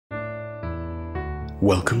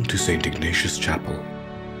Welcome to St. Ignatius Chapel.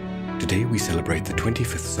 Today we celebrate the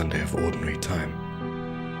 25th Sunday of Ordinary Time.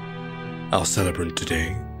 Our celebrant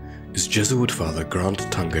today is Jesuit Father Grant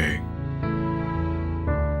Tungay.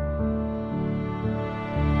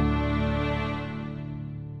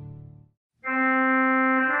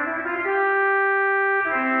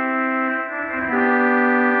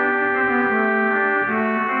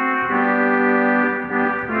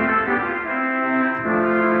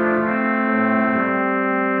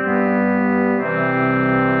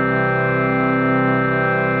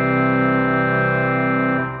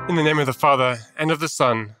 In the name of the Father, and of the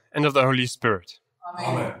Son, and of the Holy Spirit.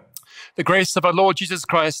 Amen. The grace of our Lord Jesus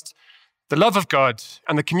Christ, the love of God,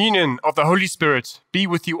 and the communion of the Holy Spirit be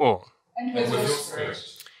with you all. And with your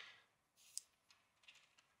spirit.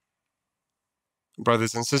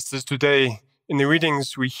 Brothers and sisters, today in the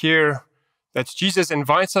readings we hear that Jesus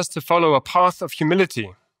invites us to follow a path of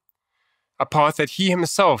humility, a path that he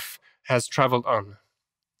himself has traveled on.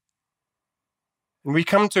 And we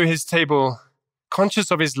come to his table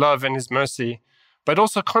conscious of his love and his mercy, but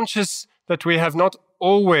also conscious that we have not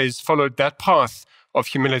always followed that path of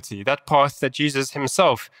humility, that path that Jesus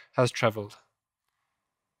himself has traveled.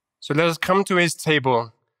 So let us come to his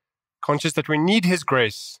table conscious that we need his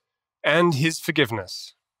grace and his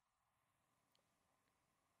forgiveness.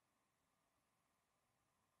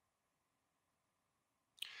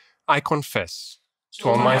 I confess to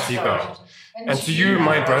Almighty God and to you,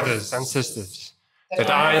 my brothers and sisters, that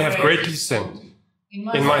I have greatly sinned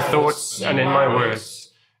in my thoughts and in my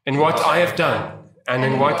words, in what I have done and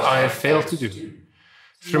in what I have failed to do,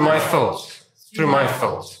 through my fault, through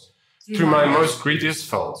my most grievous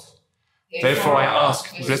fault. Therefore I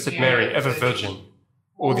ask the Blessed Mary, ever Virgin,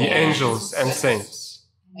 all the angels and saints,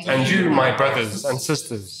 and you, my brothers and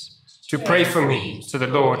sisters, to pray for me to the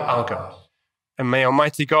Lord our God. And may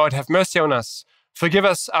Almighty God have mercy on us, forgive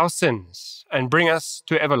us our sins, and bring us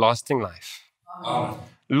to everlasting life. Amen.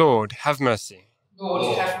 Lord, have mercy.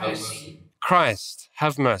 Lord, have mercy. Christ,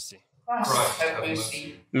 have mercy. Christ, have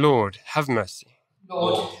mercy. Lord, have mercy.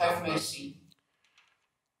 Lord, have mercy.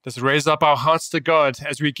 Let's raise up our hearts to God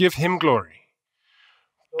as we give him glory.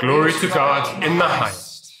 Glory to God in the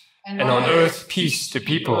highest, and on earth peace to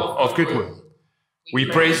people of good will. We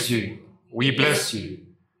praise you, we bless you,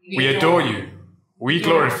 we adore you, we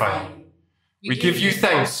glorify you. We give you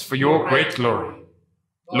thanks for your great glory.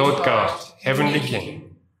 Lord God, heavenly King,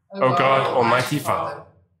 O God, Almighty Father,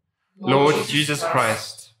 Lord Jesus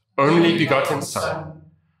Christ, only begotten Son,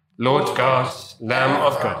 Lord God, Lamb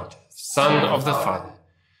of God, Son of the Father,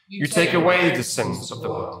 you take away the sins of the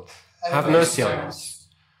world. Have mercy on us.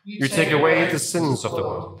 You take away the sins of the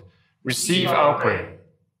world. Receive our prayer.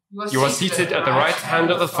 You are seated at the right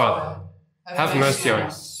hand of the Father. Have mercy on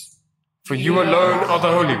us. For you alone are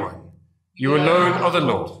the Holy One. You alone are the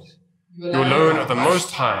Lord. You alone are the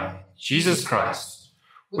Most High, Jesus Christ,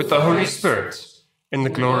 with the Holy Spirit, in the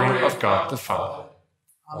glory of God the Father.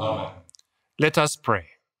 Amen. Let us pray.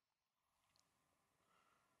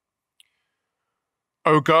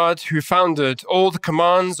 O God, who founded all the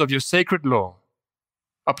commands of your sacred law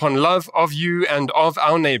upon love of you and of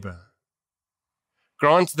our neighbor,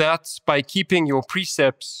 grant that by keeping your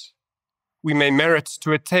precepts we may merit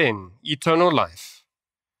to attain eternal life.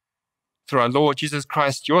 Through our Lord Jesus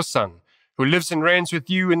Christ, your Son, who lives and reigns with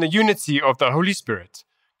you in the unity of the Holy Spirit,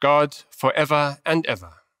 God, forever and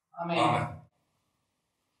ever. Amen. Amen.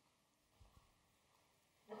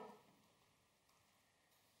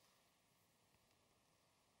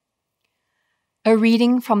 A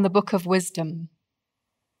reading from the Book of Wisdom.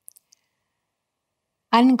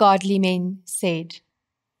 Ungodly men said,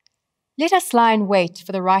 "Let us lie in wait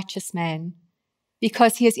for the righteous man,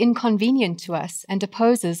 because he is inconvenient to us and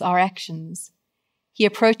opposes our actions. He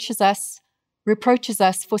approaches us, reproaches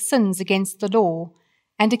us for sins against the law,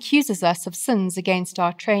 and accuses us of sins against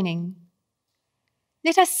our training.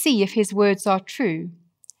 Let us see if his words are true,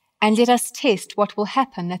 and let us test what will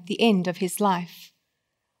happen at the end of his life.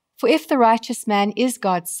 For if the righteous man is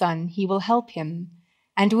God's Son, he will help him,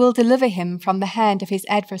 and will deliver him from the hand of his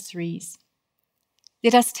adversaries.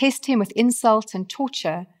 Let us test him with insult and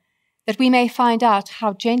torture, that we may find out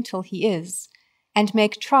how gentle he is, and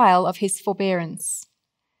make trial of his forbearance.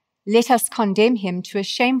 Let us condemn him to a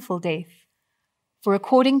shameful death, for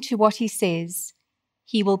according to what he says,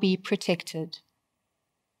 he will be protected."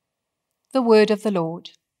 The word of the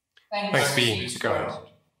Lord. Thanks be to God.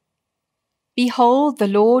 Behold, the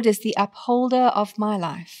Lord is the upholder of my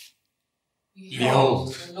life.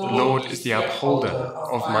 Behold, the Lord is the upholder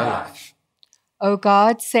of my life. O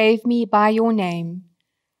God, save me by your name.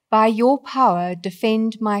 By your power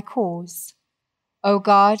defend my cause. O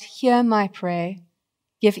God, hear my prayer.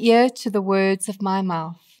 Give ear to the words of my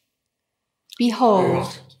mouth.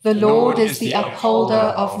 Behold, the Lord is the upholder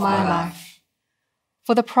of my life.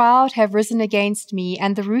 For the proud have risen against me,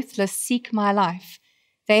 and the ruthless seek my life.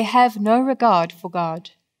 They have no regard for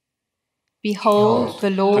God. Behold, the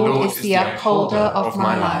Lord is the upholder of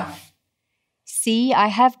my life. See, I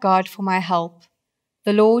have God for my help.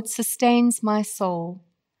 The Lord sustains my soul.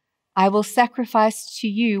 I will sacrifice to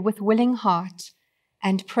you with willing heart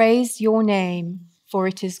and praise your name, for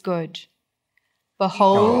it is good.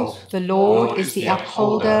 Behold, the Lord is the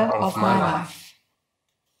upholder of my life.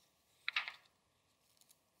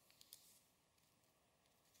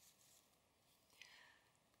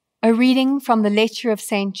 A reading from the letter of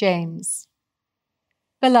St. James.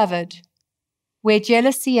 Beloved, where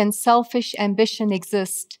jealousy and selfish ambition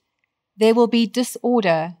exist, there will be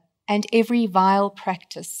disorder and every vile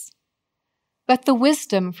practice. But the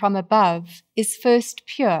wisdom from above is first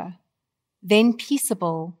pure, then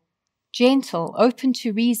peaceable, gentle, open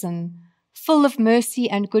to reason, full of mercy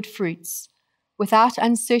and good fruits, without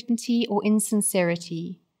uncertainty or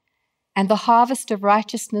insincerity. And the harvest of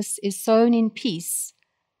righteousness is sown in peace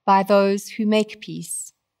by those who make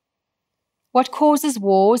peace. What causes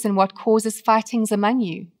wars and what causes fightings among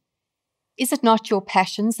you? Is it not your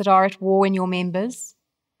passions that are at war in your members?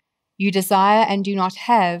 You desire and do not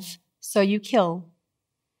have, so you kill.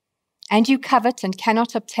 And you covet and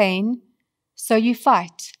cannot obtain, so you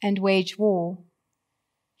fight and wage war.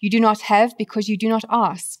 You do not have because you do not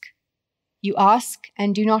ask. You ask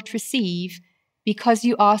and do not receive because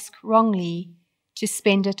you ask wrongly to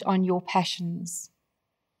spend it on your passions.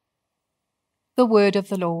 The word of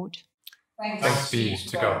the Lord. Thanks be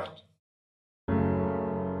to God.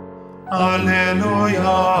 Alleluia,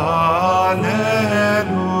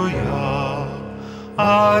 Alleluia,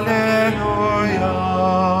 Alleluia.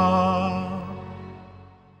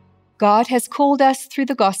 God has called us through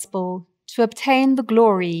the gospel to obtain the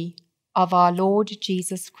glory of our Lord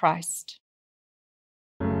Jesus Christ.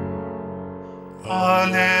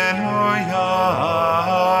 Alleluia,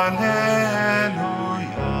 Alleluia,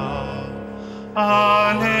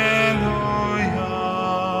 Alleluia.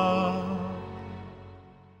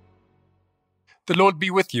 The Lord be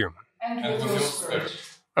with you. And with your spirit.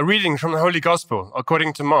 A reading from the Holy Gospel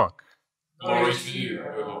according to Mark. Glory to you,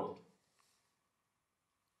 O Lord.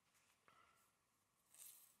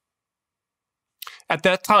 At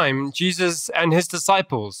that time, Jesus and his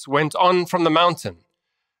disciples went on from the mountain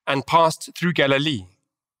and passed through Galilee.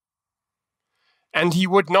 And he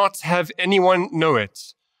would not have anyone know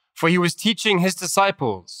it, for he was teaching his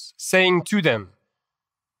disciples, saying to them,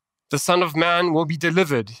 "The Son of Man will be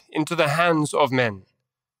delivered into the hands of men,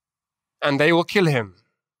 and they will kill him.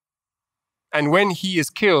 And when he is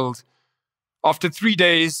killed, after 3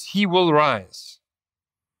 days he will rise."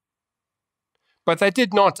 But they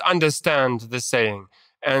did not understand the saying,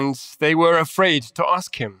 and they were afraid to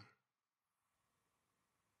ask him.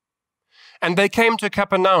 And they came to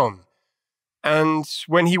Capernaum, and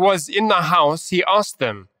when he was in the house, he asked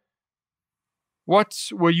them, "What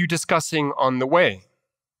were you discussing on the way?"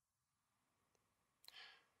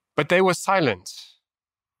 But they were silent,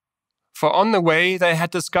 for on the way they had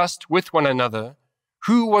discussed with one another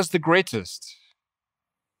who was the greatest.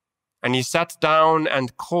 And he sat down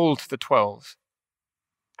and called the 12.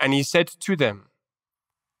 And he said to them,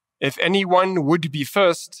 "If anyone would be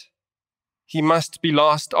first, he must be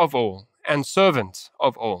last of all and servant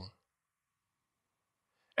of all."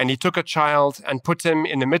 And he took a child and put him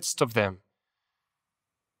in the midst of them.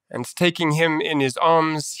 And taking him in his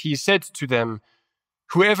arms, he said to them,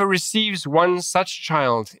 "Whoever receives one such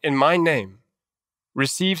child in my name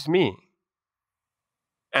receives me.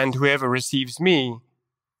 And whoever receives me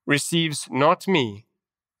receives not me,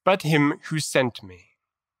 but him who sent me."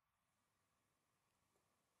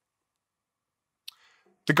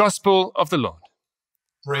 The Gospel of the Lord.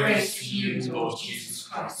 Praise to you, Lord Jesus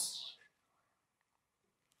Christ.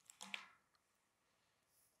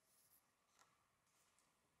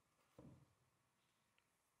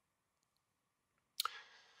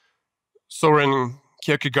 Søren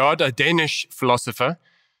Kierkegaard, a Danish philosopher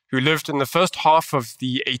who lived in the first half of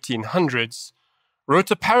the 1800s,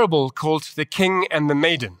 wrote a parable called The King and the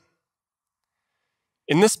Maiden.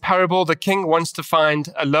 In this parable, the king wants to find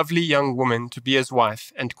a lovely young woman to be his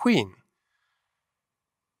wife and queen.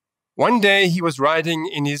 One day he was riding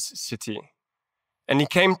in his city, and he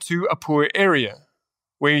came to a poor area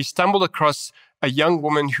where he stumbled across a young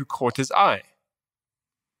woman who caught his eye.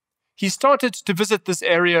 He started to visit this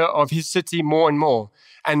area of his city more and more,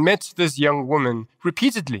 and met this young woman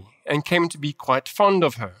repeatedly and came to be quite fond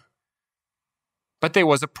of her. But there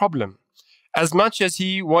was a problem. As much as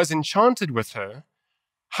he was enchanted with her,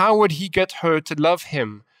 How would he get her to love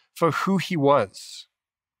him for who he was?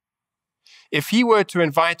 If he were to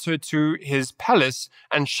invite her to his palace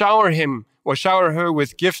and shower her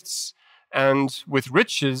with gifts and with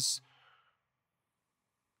riches,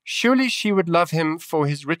 surely she would love him for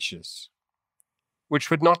his riches, which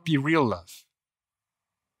would not be real love.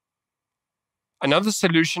 Another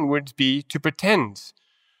solution would be to pretend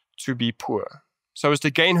to be poor, so as to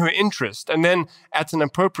gain her interest, and then at an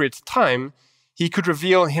appropriate time, he could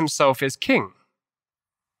reveal himself as king.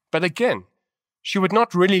 But again, she would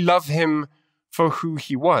not really love him for who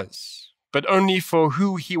he was, but only for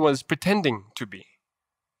who he was pretending to be.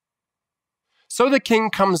 So the king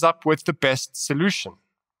comes up with the best solution.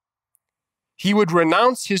 He would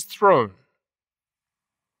renounce his throne,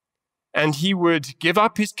 and he would give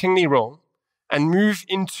up his kingly role and move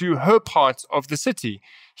into her part of the city.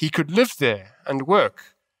 He could live there and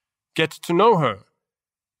work, get to know her,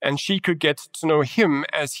 and she could get to know him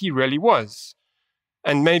as he really was.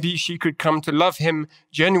 And maybe she could come to love him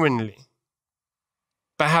genuinely.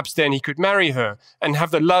 Perhaps then he could marry her and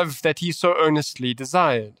have the love that he so earnestly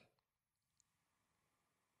desired.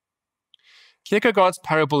 Kierkegaard's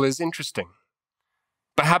parable is interesting.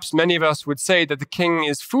 Perhaps many of us would say that the king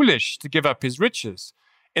is foolish to give up his riches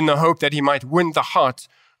in the hope that he might win the heart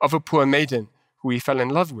of a poor maiden who he fell in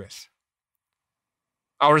love with.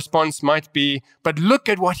 Our response might be, but look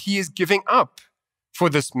at what he is giving up for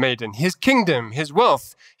this maiden, his kingdom, his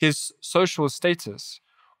wealth, his social status,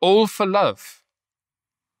 all for love.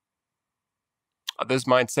 Others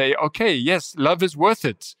might say, okay, yes, love is worth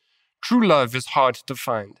it. True love is hard to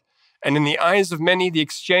find. And in the eyes of many, the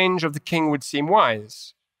exchange of the king would seem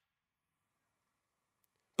wise.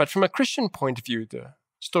 But from a Christian point of view, the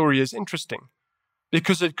story is interesting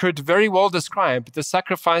because it could very well describe the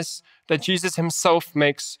sacrifice that Jesus himself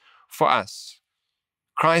makes for us.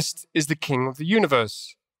 Christ is the King of the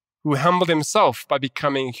universe, who humbled himself by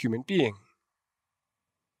becoming a human being.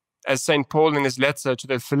 As St. Paul in his letter to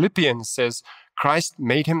the Philippians says, Christ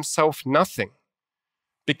made himself nothing,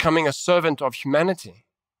 becoming a servant of humanity,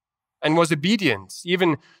 and was obedient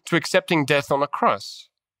even to accepting death on a cross.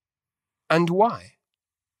 And why?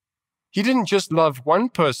 He didn't just love one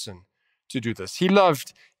person to do this. He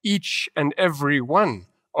loved each and every one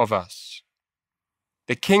of us.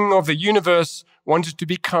 The King of the universe wanted to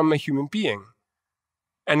become a human being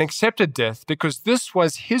and accepted death because this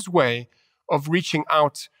was his way of reaching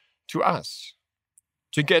out to us,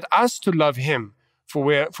 to get us to love him for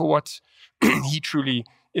what he truly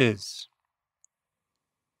is.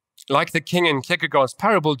 Like the king in Kierkegaard's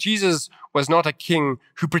parable, Jesus was not a king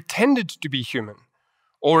who pretended to be human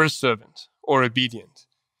or a servant or obedient.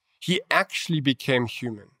 He actually became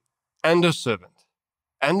human and a servant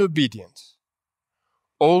and obedient,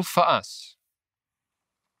 all for us.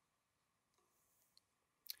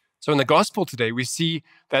 So in the gospel today, we see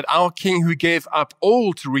that our King who gave up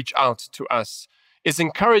all to reach out to us is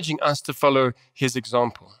encouraging us to follow his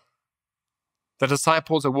example. The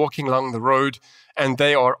disciples are walking along the road and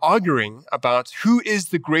they are arguing about who is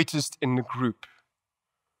the greatest in the group.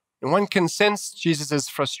 And one can sense Jesus'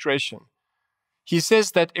 frustration. He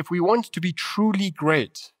says that if we want to be truly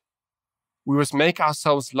great, we must make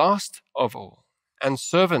ourselves last of all and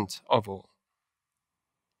servant of all.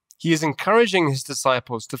 He is encouraging his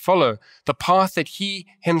disciples to follow the path that he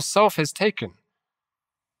himself has taken.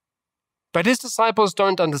 But his disciples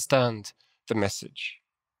don't understand the message.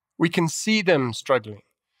 We can see them struggling.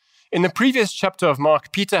 In the previous chapter of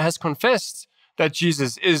Mark, Peter has confessed that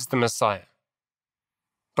Jesus is the Messiah.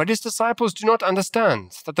 But his disciples do not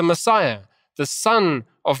understand that the Messiah, the Son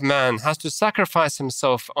of Man, has to sacrifice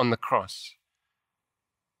himself on the cross.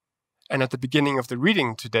 And at the beginning of the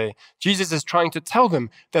reading today, Jesus is trying to tell them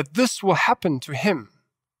that this will happen to him.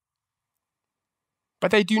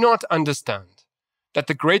 But they do not understand that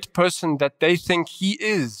the great person that they think he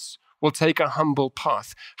is will take a humble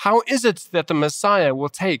path. How is it that the Messiah will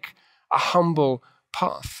take a humble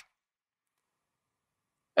path?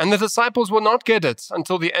 And the disciples will not get it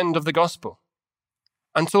until the end of the gospel.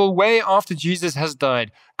 Until way after Jesus has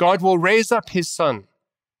died, God will raise up his Son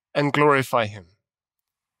and glorify him.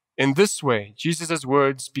 In this way, Jesus'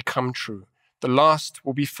 words become true. The last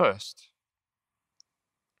will be first.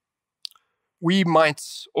 We might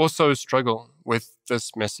also struggle with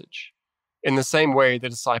this message in the same way the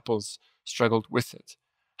disciples struggled with it.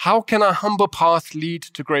 How can a humble path lead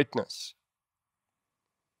to greatness?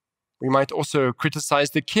 We might also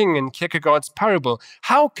criticize the king in Kierkegaard's parable.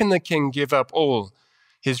 How can the king give up all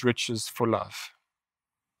his riches for love?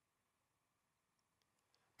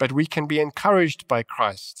 But we can be encouraged by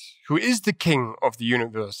Christ, who is the King of the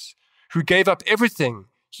universe, who gave up everything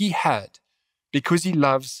he had because he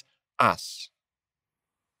loves us.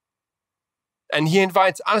 And he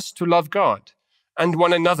invites us to love God and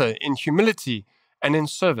one another in humility and in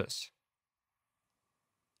service.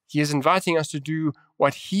 He is inviting us to do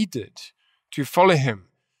what he did, to follow him,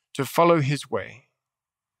 to follow his way.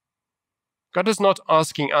 God is not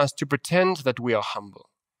asking us to pretend that we are humble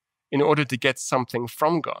in order to get something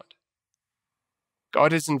from God.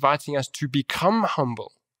 God is inviting us to become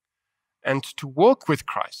humble and to walk with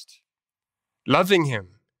Christ, loving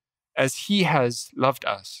him as he has loved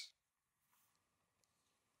us.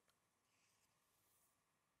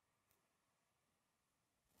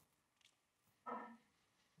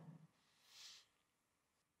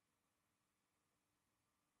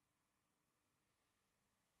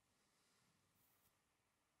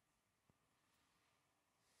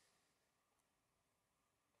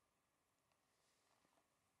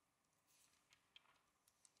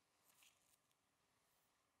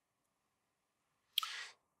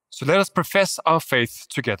 So let us profess our faith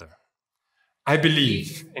together. I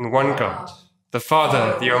believe in one God, the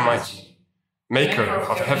Father, the Almighty, maker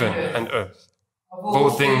of heaven and earth, of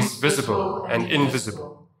all things visible and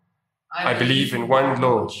invisible. I believe in one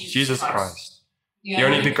Lord, Jesus Christ, the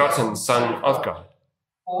only begotten Son of God,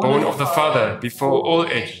 born of the Father before all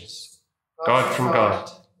ages, God from God,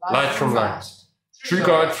 light from light, true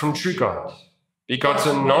God from true God,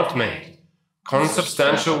 begotten, not made,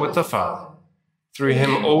 consubstantial with the Father. Through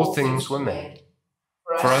him all things were made.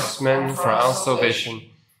 For us men, for our salvation,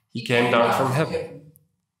 he came down from heaven,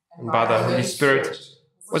 and by the Holy Spirit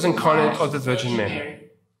was incarnate of the Virgin Mary,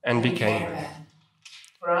 and became man.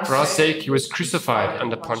 For our sake he was crucified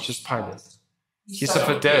under Pontius Pilate. He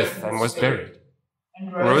suffered death and was buried,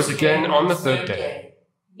 and rose again on the third day,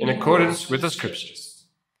 in accordance with the Scriptures.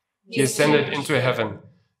 He ascended into heaven,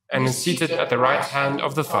 and is seated at the right hand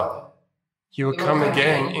of the Father. He will come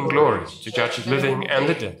again in glory to judge the living and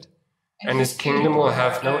the dead, and his kingdom will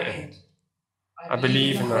have no end. I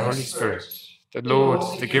believe in the Holy Spirit, the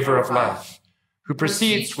Lord, the giver of life, who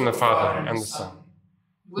proceeds from the Father and the Son.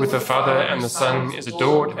 With the Father and the Son is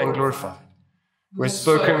adored and glorified, who has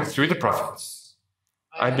spoken through the prophets.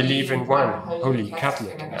 I believe in one holy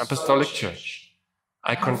Catholic and Apostolic Church.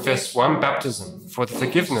 I confess one baptism for the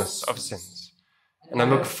forgiveness of sins, and I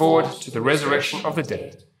look forward to the resurrection of the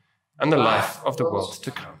dead and the life of the world to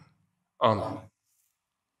come. Amen.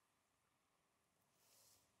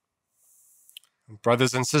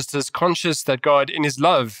 Brothers and sisters, conscious that God in his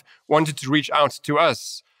love wanted to reach out to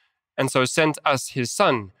us, and so sent us his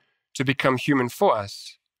Son to become human for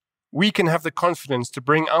us, we can have the confidence to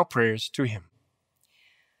bring our prayers to him.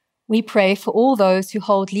 We pray for all those who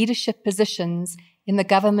hold leadership positions in the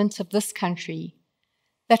government of this country,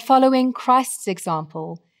 that following Christ's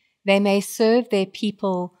example, they may serve their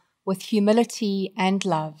people with humility and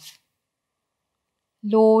love.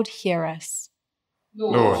 Lord, hear us.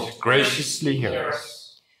 Lord, graciously hear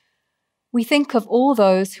us. We think of all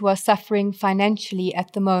those who are suffering financially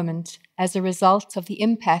at the moment as a result of the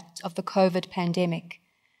impact of the COVID pandemic,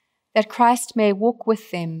 that Christ may walk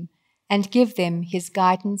with them and give them his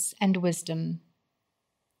guidance and wisdom.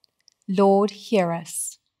 Lord, hear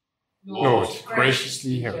us. Lord,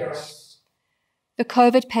 graciously hear us. The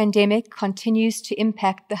COVID pandemic continues to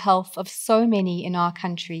impact the health of so many in our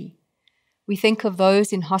country. We think of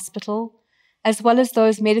those in hospital, as well as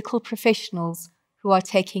those medical professionals who are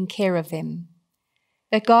taking care of them.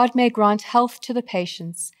 That God may grant health to the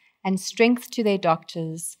patients and strength to their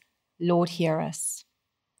doctors. Lord, hear us.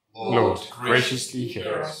 Lord, graciously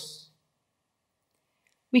hear us.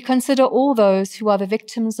 We consider all those who are the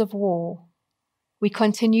victims of war. We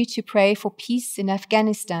continue to pray for peace in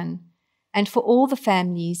Afghanistan and for all the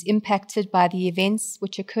families impacted by the events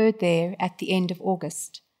which occurred there at the end of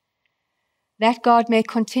August. That God may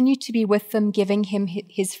continue to be with them, giving him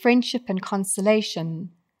his friendship and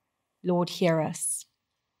consolation. Lord, hear us.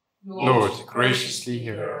 Lord, graciously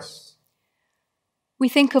hear us. We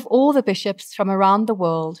think of all the bishops from around the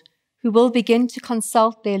world who will begin to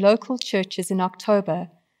consult their local churches in October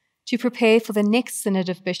to prepare for the next Synod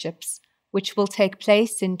of Bishops, which will take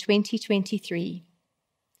place in 2023.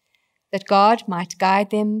 That God might guide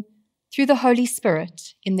them through the Holy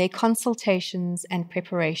Spirit in their consultations and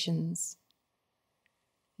preparations.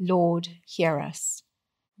 Lord, hear us.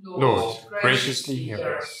 Lord, graciously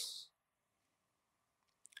hear us.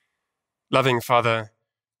 Loving Father,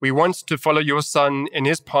 we want to follow your Son in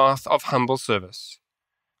his path of humble service.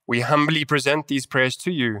 We humbly present these prayers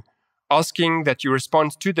to you, asking that you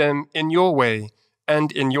respond to them in your way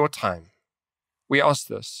and in your time. We ask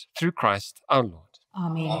this through Christ our Lord.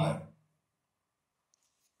 Amen. Amen.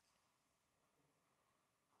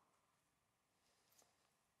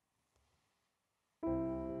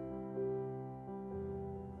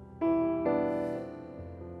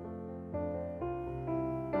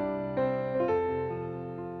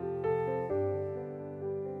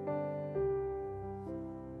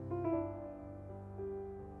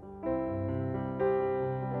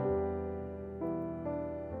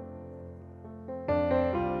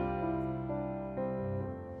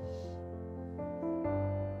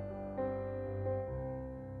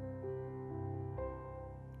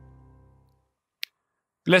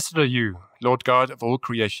 Blessed are you, Lord God of all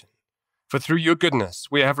creation, for through your goodness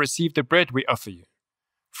we have received the bread we offer you,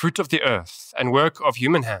 fruit of the earth and work of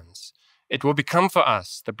human hands. It will become for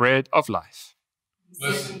us the bread of life.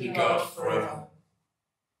 Blessed be God forever.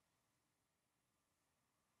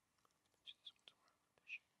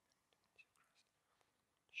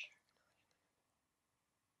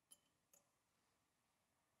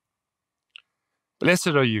 Blessed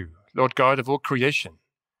are you, Lord God of all creation,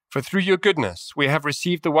 for through your goodness we have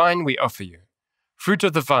received the wine we offer you, fruit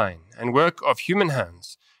of the vine and work of human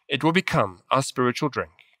hands. It will become our spiritual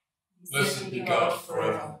drink. Blessed be God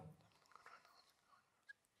forever.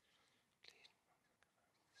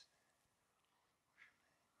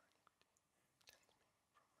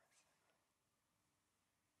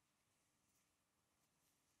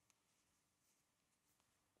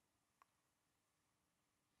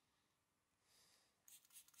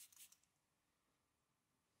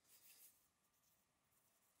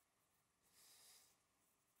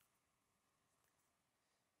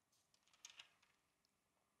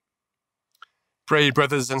 Pray,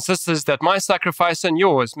 brothers and sisters, that my sacrifice and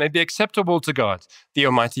yours may be acceptable to God, the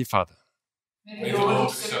Almighty Father. May the Lord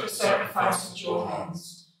accept the sacrifice at your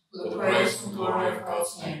hands, for the praise and glory of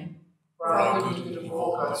God's name, for our good and of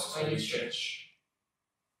all God's holy church.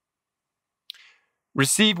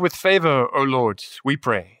 Receive with favor, O Lord, we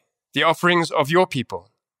pray, the offerings of your people,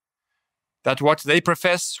 that what they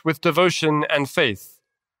profess with devotion and faith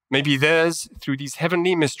may be theirs through these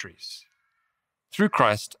heavenly mysteries. Through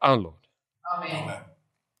Christ our Lord. Amen.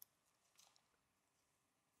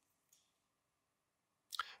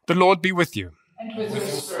 The Lord be with you. And with your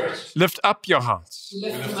spirit. Lift up your hearts.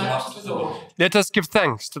 We lift them up to the Lord. Let us give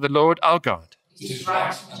thanks to the Lord our God. It is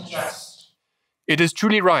right and just. It is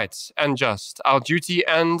truly right and just, our duty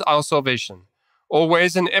and our salvation,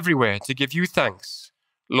 always and everywhere to give you thanks,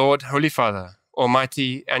 Lord, Holy Father,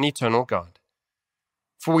 Almighty and eternal God.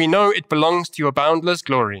 For we know it belongs to your boundless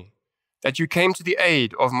glory that you came to the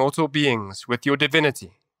aid of mortal beings with your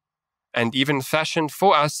divinity, and even fashioned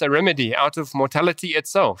for us a remedy out of mortality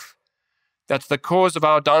itself, that the cause of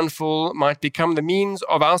our downfall might become the means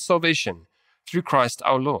of our salvation through Christ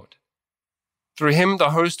our Lord. Through him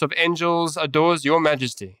the host of angels adores your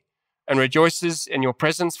majesty and rejoices in your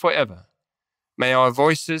presence forever. May our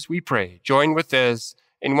voices, we pray, join with theirs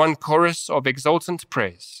in one chorus of exultant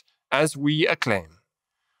praise as we acclaim.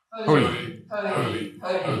 Holy, holy,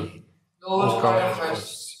 holy, Lord God of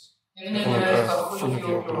hosts, heaven and earth are full of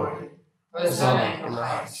your glory. Hosanna in the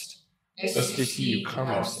highest. Blessed is he who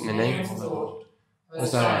comes in the name of the Lord.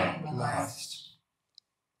 Hosanna in the highest.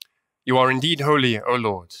 You are indeed holy, O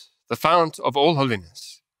Lord, the fount of all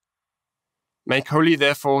holiness. Make holy,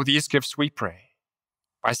 therefore, these gifts, we pray,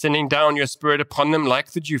 by sending down your Spirit upon them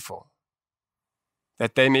like the dewfall,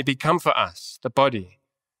 that they may become for us the body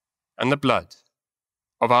and the blood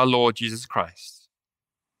of our Lord Jesus Christ.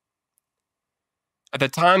 At the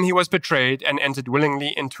time he was betrayed and entered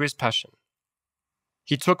willingly into his passion,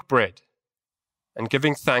 he took bread, and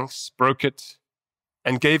giving thanks, broke it,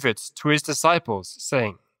 and gave it to his disciples,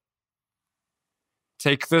 saying,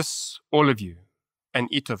 "Take this, all of you, and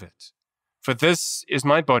eat of it, for this is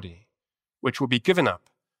my body, which will be given up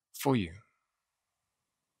for you."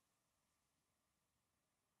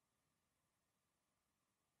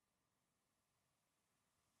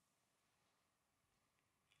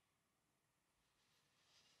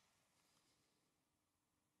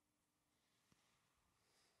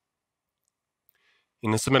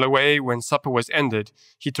 In a similar way, when supper was ended,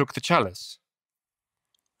 he took the chalice,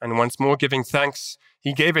 and once more giving thanks,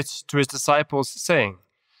 he gave it to his disciples, saying,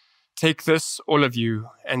 "Take this, all of you,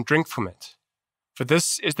 and drink from it, for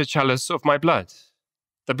this is the chalice of my blood,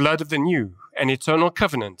 the blood of the new and eternal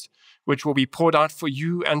covenant, which will be poured out for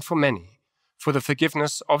you and for many, for the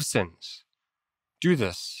forgiveness of sins. Do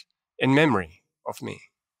this in memory of me."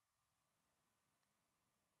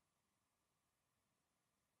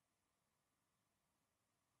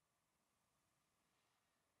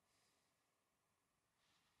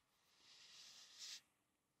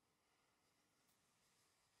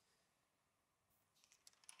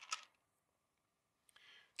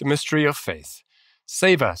 The mystery of faith.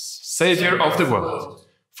 Save us, Savior of the world,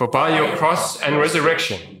 for by your cross and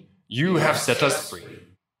resurrection you have set us free.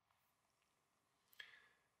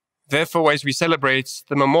 Therefore, as we celebrate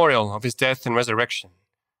the memorial of his death and resurrection,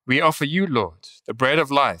 we offer you, Lord, the bread of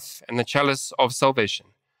life and the chalice of salvation,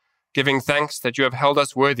 giving thanks that you have held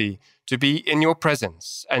us worthy to be in your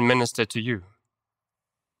presence and minister to you.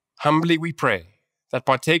 Humbly we pray that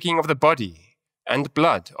partaking of the body and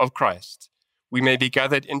blood of Christ, we may be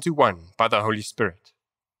gathered into one by the Holy Spirit.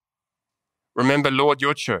 Remember, Lord,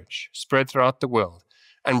 your church spread throughout the world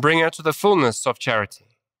and bring her to the fullness of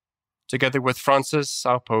charity, together with Francis,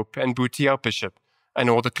 our Pope, and Booty, our Bishop, and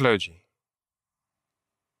all the clergy.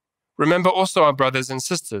 Remember also our brothers and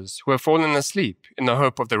sisters who have fallen asleep in the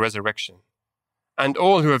hope of the resurrection, and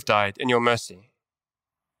all who have died in your mercy.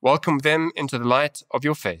 Welcome them into the light of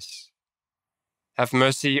your face. Have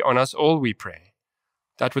mercy on us all, we pray,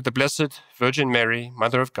 that with the Blessed Virgin Mary,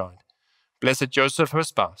 Mother of God, Blessed Joseph, her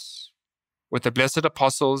spouse, with the blessed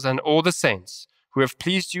apostles and all the saints who have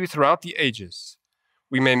pleased you throughout the ages,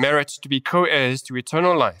 we may merit to be co-heirs to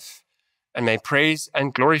eternal life, and may praise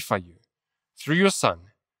and glorify you through your Son,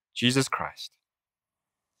 Jesus Christ.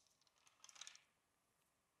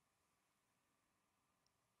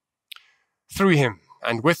 Through him,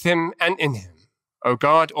 and with him, and in him, O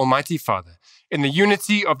God, Almighty Father, in the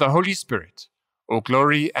unity of the Holy Spirit, all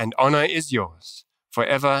glory and honor is yours,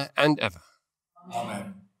 forever and ever.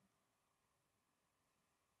 Amen.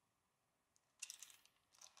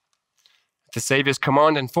 At the Saviour's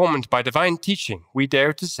command, informed by divine teaching, we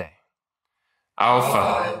dare to say, Our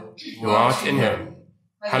Father, who art in heaven,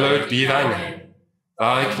 hallowed be thy name.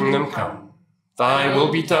 Thy kingdom come, thy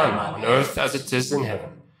will be done on earth as it is in heaven.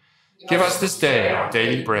 Give us this day our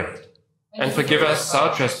daily bread, and forgive us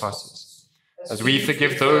our trespasses, as we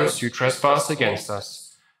forgive those who trespass against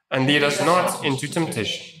us. And lead us not into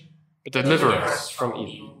temptation, but deliver us from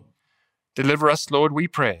evil. Deliver us, Lord, we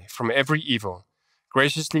pray, from every evil.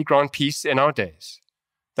 Graciously grant peace in our days,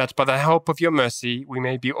 that by the help of your mercy we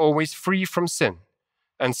may be always free from sin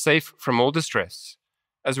and safe from all distress,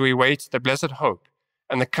 as we await the blessed hope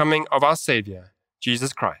and the coming of our Saviour,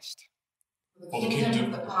 Jesus Christ. For the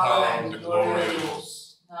kingdom, the power, and the glory are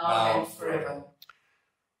yours, now and forever.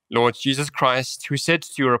 Lord Jesus Christ, who said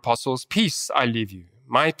to your apostles, Peace I leave you,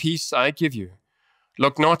 my peace I give you,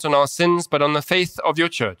 look not on our sins, but on the faith of your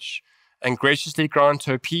church, and graciously grant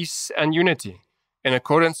her peace and unity, in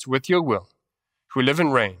accordance with your will, who live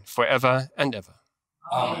and reign forever and ever.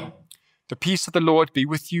 Amen. The peace of the Lord be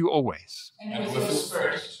with you always. And with your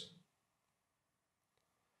spirit.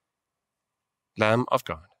 Lamb of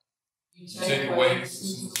God, You take away the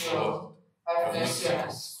sins of the world, have mercy on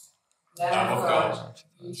us. Lamb of God,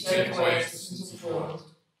 you take away the sins of the world,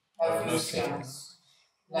 have mercy on us.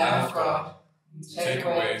 Lamb of God, you take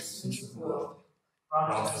away the sins of the world,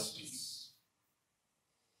 grant us peace.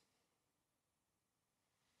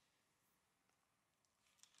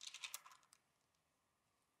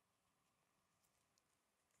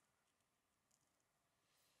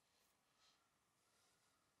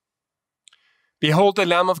 behold the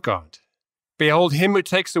Lamb of God. Behold him who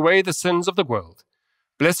takes away the sins of the world.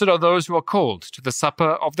 Blessed are those who are called to the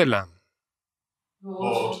supper of the Lamb.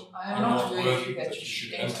 Lord, I am not worthy that you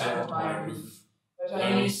should enter under my roof, but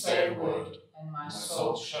only say a word, and my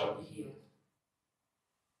soul shall be healed.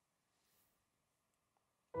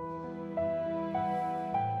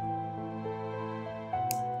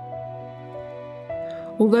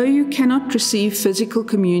 Although you cannot receive physical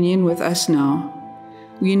communion with us now,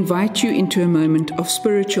 we invite you into a moment of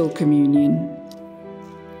spiritual communion.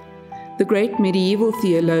 The great medieval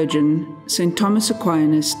theologian, St. Thomas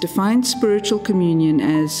Aquinas, defined spiritual communion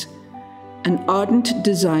as an ardent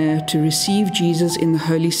desire to receive Jesus in the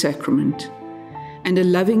Holy Sacrament, and a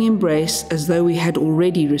loving embrace as though we had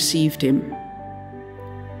already received him.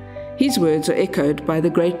 His words are echoed by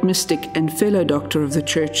the great mystic and fellow doctor of the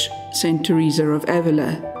Church, St. Teresa of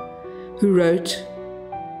Avila, who wrote,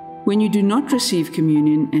 "When you do not receive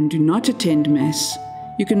communion and do not attend Mass,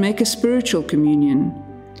 you can make a spiritual communion,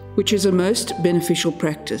 which is a most beneficial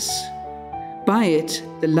practice. By it,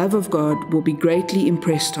 the love of God will be greatly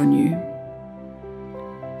impressed on you."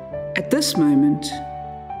 At this moment,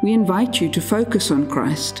 we invite you to focus on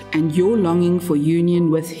Christ and your longing for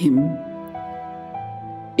union with Him.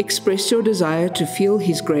 Express your desire to feel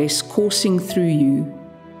His grace coursing through you,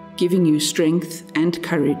 giving you strength and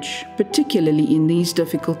courage, particularly in these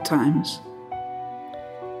difficult times.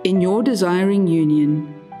 In your desiring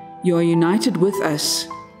union, you are united with us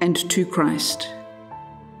and to Christ.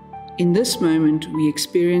 In this moment, we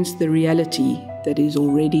experience the reality that is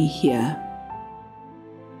already here.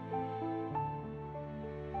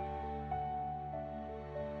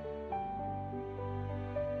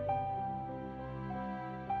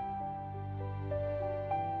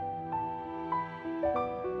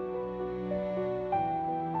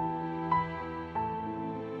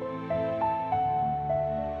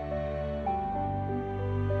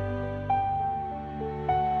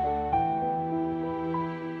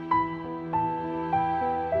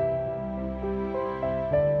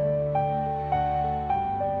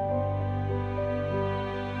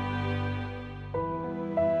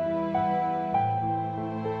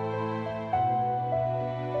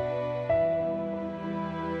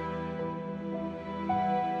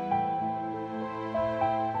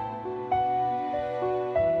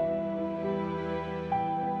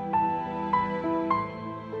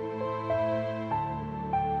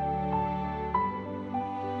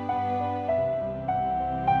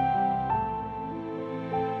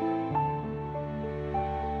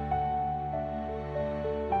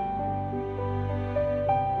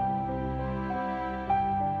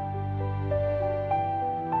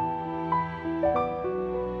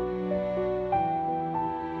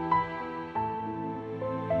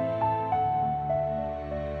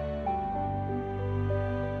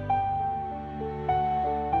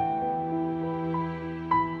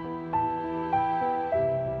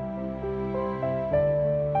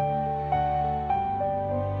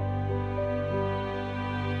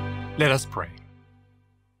 Let us pray.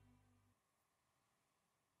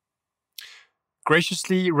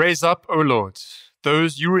 Graciously raise up, O Lord,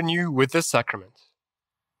 those you renew with this sacrament,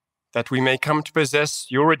 that we may come to possess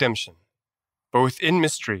your redemption, both in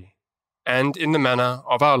mystery and in the manner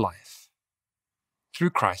of our life. Through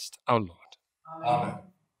Christ our Lord. Amen.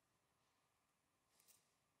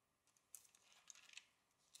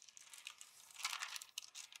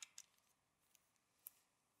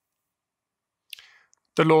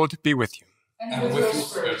 The Lord be with you. And with your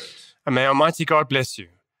spirit. And may Almighty God bless you,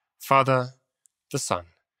 Father, the Son,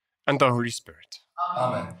 and the Holy Spirit.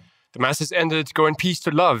 Amen. The Mass is ended. Go in peace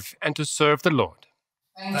to love and to serve the Lord.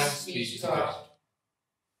 Thanks be to God.